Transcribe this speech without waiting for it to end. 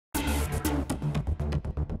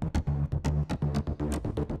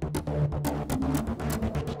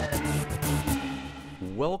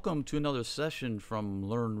Welcome to another session from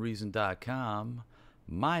LearnReason.com.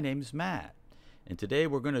 My name's Matt, and today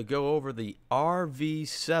we're going to go over the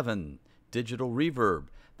RV7 digital reverb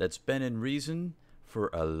that's been in Reason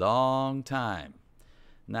for a long time.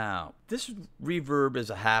 Now, this reverb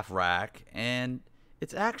is a half rack, and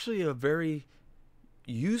it's actually a very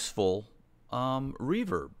useful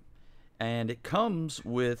reverb, and it comes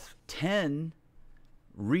with 10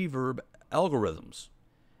 reverb algorithms,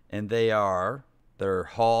 and they're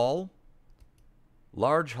hall,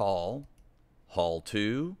 large hall, hall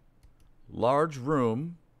 2, large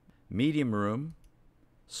room, medium room,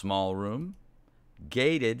 small room,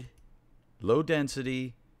 gated, low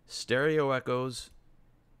density, stereo echoes,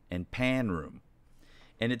 and pan room.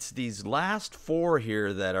 And it's these last four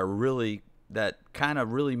here that kind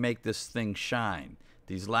of really make this thing shine.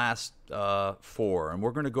 These last four, and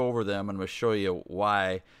we're going to go over them, and I'm going to show you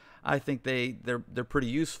why I think they're pretty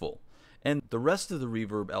useful. And the rest of the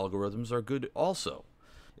reverb algorithms are good also.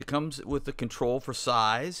 It comes with the control for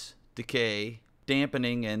size, decay,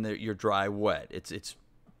 dampening, and your dry wet. It's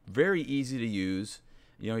very easy to use.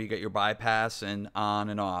 You know, you got your bypass and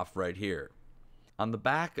on and off right here. On the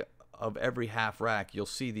back of every half rack, you'll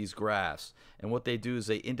see these graphs, and what they do is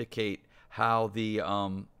they indicate how the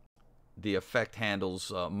effect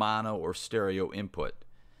handles mono or stereo input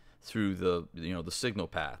through the signal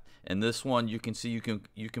path. And this one, you can see you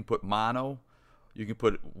can put mono, you can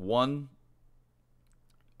put one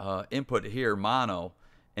input here, mono,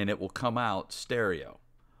 and it will come out stereo,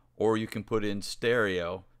 or you can put in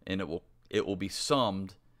stereo and it will be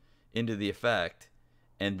summed into the effect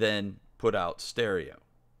and then put out stereo.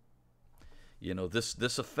 You know,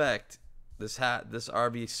 this effect, this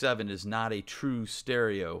RV7 is not a true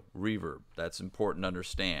stereo reverb. That's important to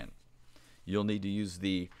understand. You'll need to use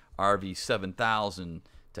the RV7000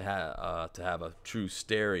 to have a true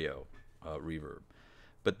stereo reverb.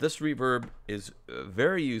 But this reverb is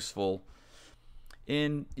very useful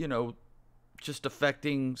in, you know, just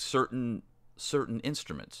affecting certain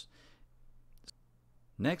instruments.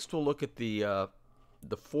 Next, we'll look at the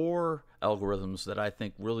four algorithms that I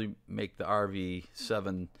think really make the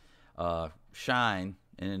RV7 shine,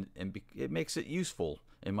 and it makes it useful,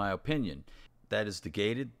 in my opinion. That is the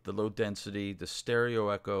gated, the low density, the stereo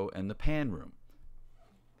echo, and the pan room.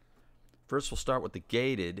 First, we'll start with the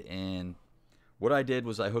gated, and what I did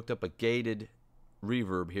was I hooked up a gated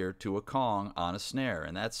reverb here to a Kong on a snare,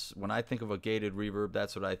 and that's when I think of a gated reverb,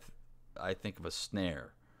 that's what I think of a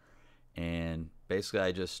snare. And basically,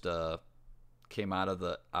 I just came out of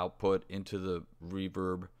the output into the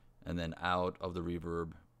reverb, and then out of the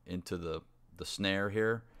reverb into the snare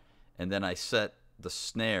here, and then I set the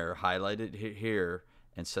snare, highlighted here,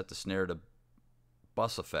 and set the snare to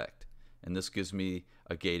bus effect, and this gives me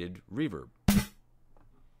a gated reverb.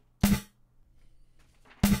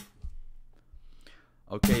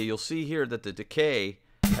 Okay, you'll see here that the decay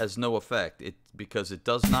has no effect because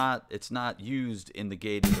it's not used in the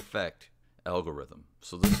gated effect algorithm,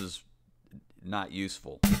 so this is not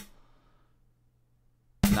useful,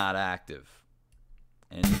 not active.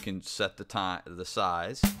 And you can set the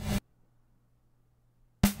size,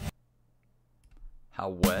 how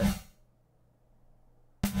wet,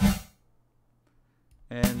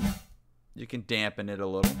 and you can dampen it a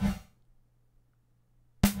little,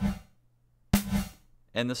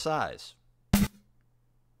 and the size.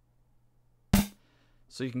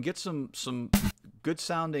 So you can get some good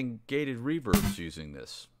sounding gated reverbs using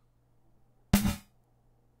this.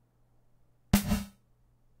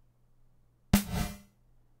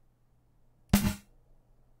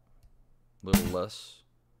 A little less,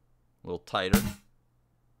 a little tighter.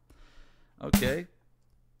 Okay,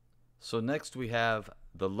 so next we have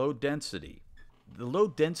the low density. The low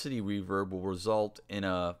density reverb will result in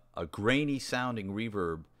a grainy sounding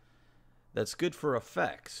reverb that's good for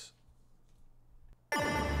effects.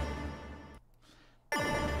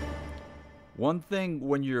 One thing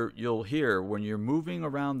you'll hear when you're moving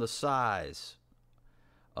around the size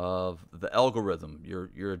of the algorithm,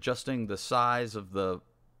 you're adjusting the size of the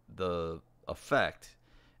effect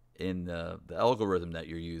in the algorithm that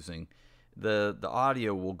you're using, the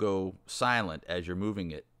audio will go silent as you're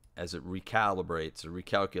moving it, as it recalibrates or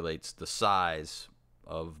recalculates the size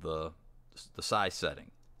of the size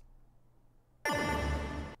setting.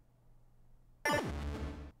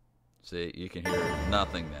 See, you can hear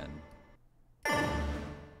nothing then.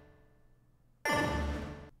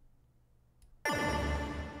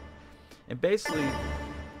 And basically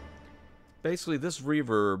this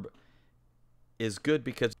reverb is good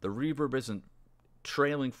because the reverb isn't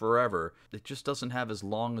trailing forever. It just doesn't have as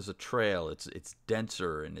long as a trail. It's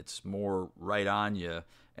denser and it's more right on you,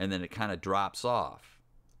 and then it kind of drops off.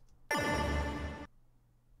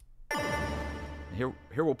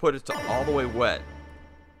 Here we'll put it to all the way wet.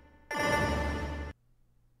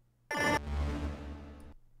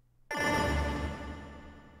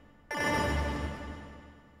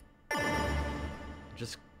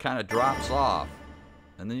 Just kind of drops off,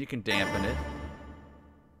 and then you can dampen it.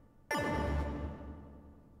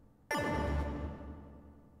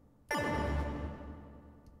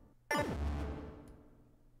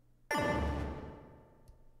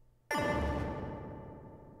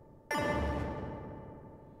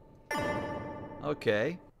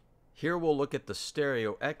 Okay, here we'll look at the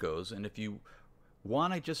stereo echoes, and if you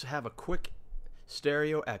want to just have a quick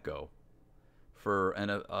stereo echo for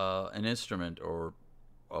an instrument or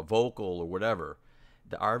a vocal or whatever,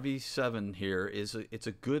 the RV7 here it's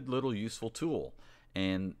a good little useful tool.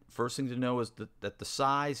 And first thing to know is that the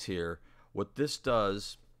size here, what this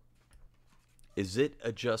does is it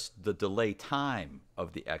adjusts the delay time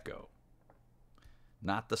of the echo,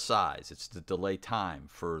 not the size. It's the delay time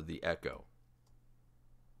for the echo.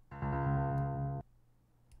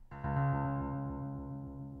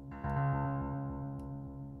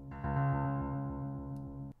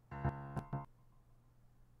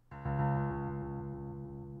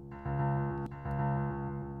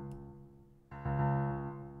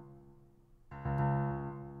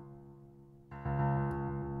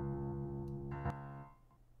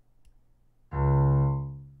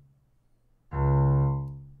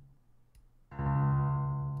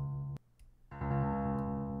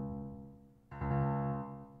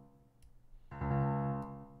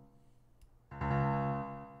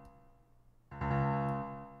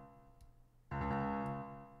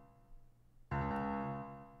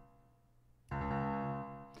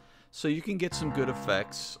 So you can get some good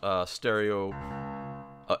effects, stereo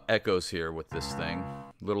echoes here with this thing.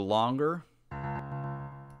 A little longer,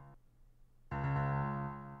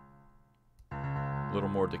 a little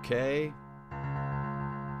more decay.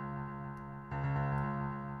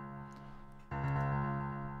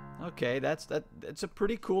 Okay, that's a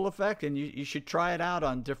pretty cool effect, and you should try it out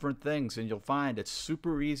on different things, and you'll find it's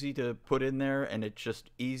super easy to put in there, and it's just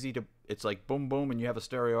easy to, it's like boom boom and you have a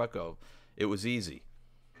stereo echo. It was easy.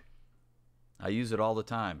 I use it all the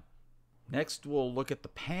time. Next we'll look at the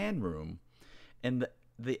pan room, and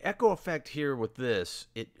the echo effect here with this,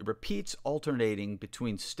 it repeats alternating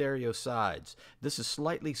between stereo sides. This is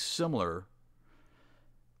slightly similar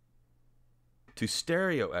to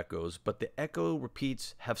stereo echoes, but the echo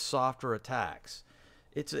repeats have softer attacks.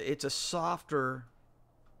 It's a softer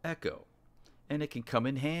echo, and it can come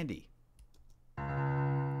in handy.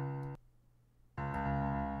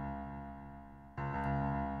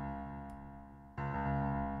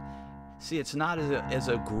 See, it's not as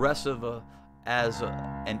aggressive as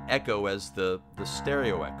an echo as the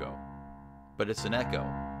stereo echo, but it's an echo,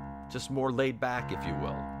 just more laid back, if you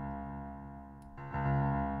will.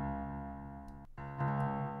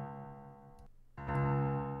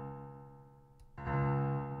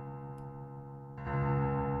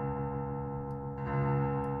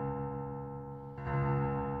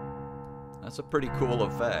 That's a pretty cool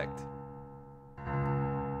effect.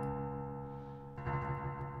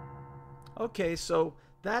 Okay, so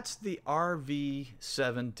that's the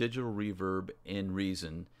RV7 digital reverb in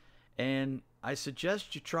Reason, and I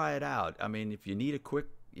suggest you try it out. I mean, if you need a quick,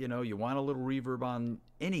 you want a little reverb on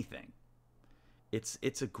anything,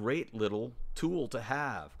 it's a great little tool to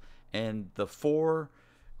have. And the 4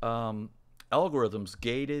 algorithms,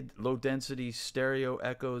 gated, low density, stereo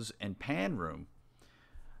echoes, and pan room,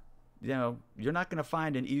 you're not going to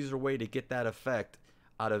find an easier way to get that effect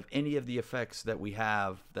out of any of the effects that we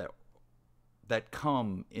have that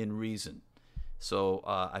come in Reason. So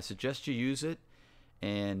I suggest you use it,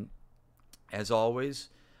 and as always,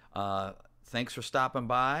 thanks for stopping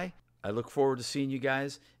by. I look forward to seeing you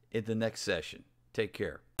guys in the next session. Take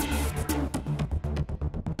care.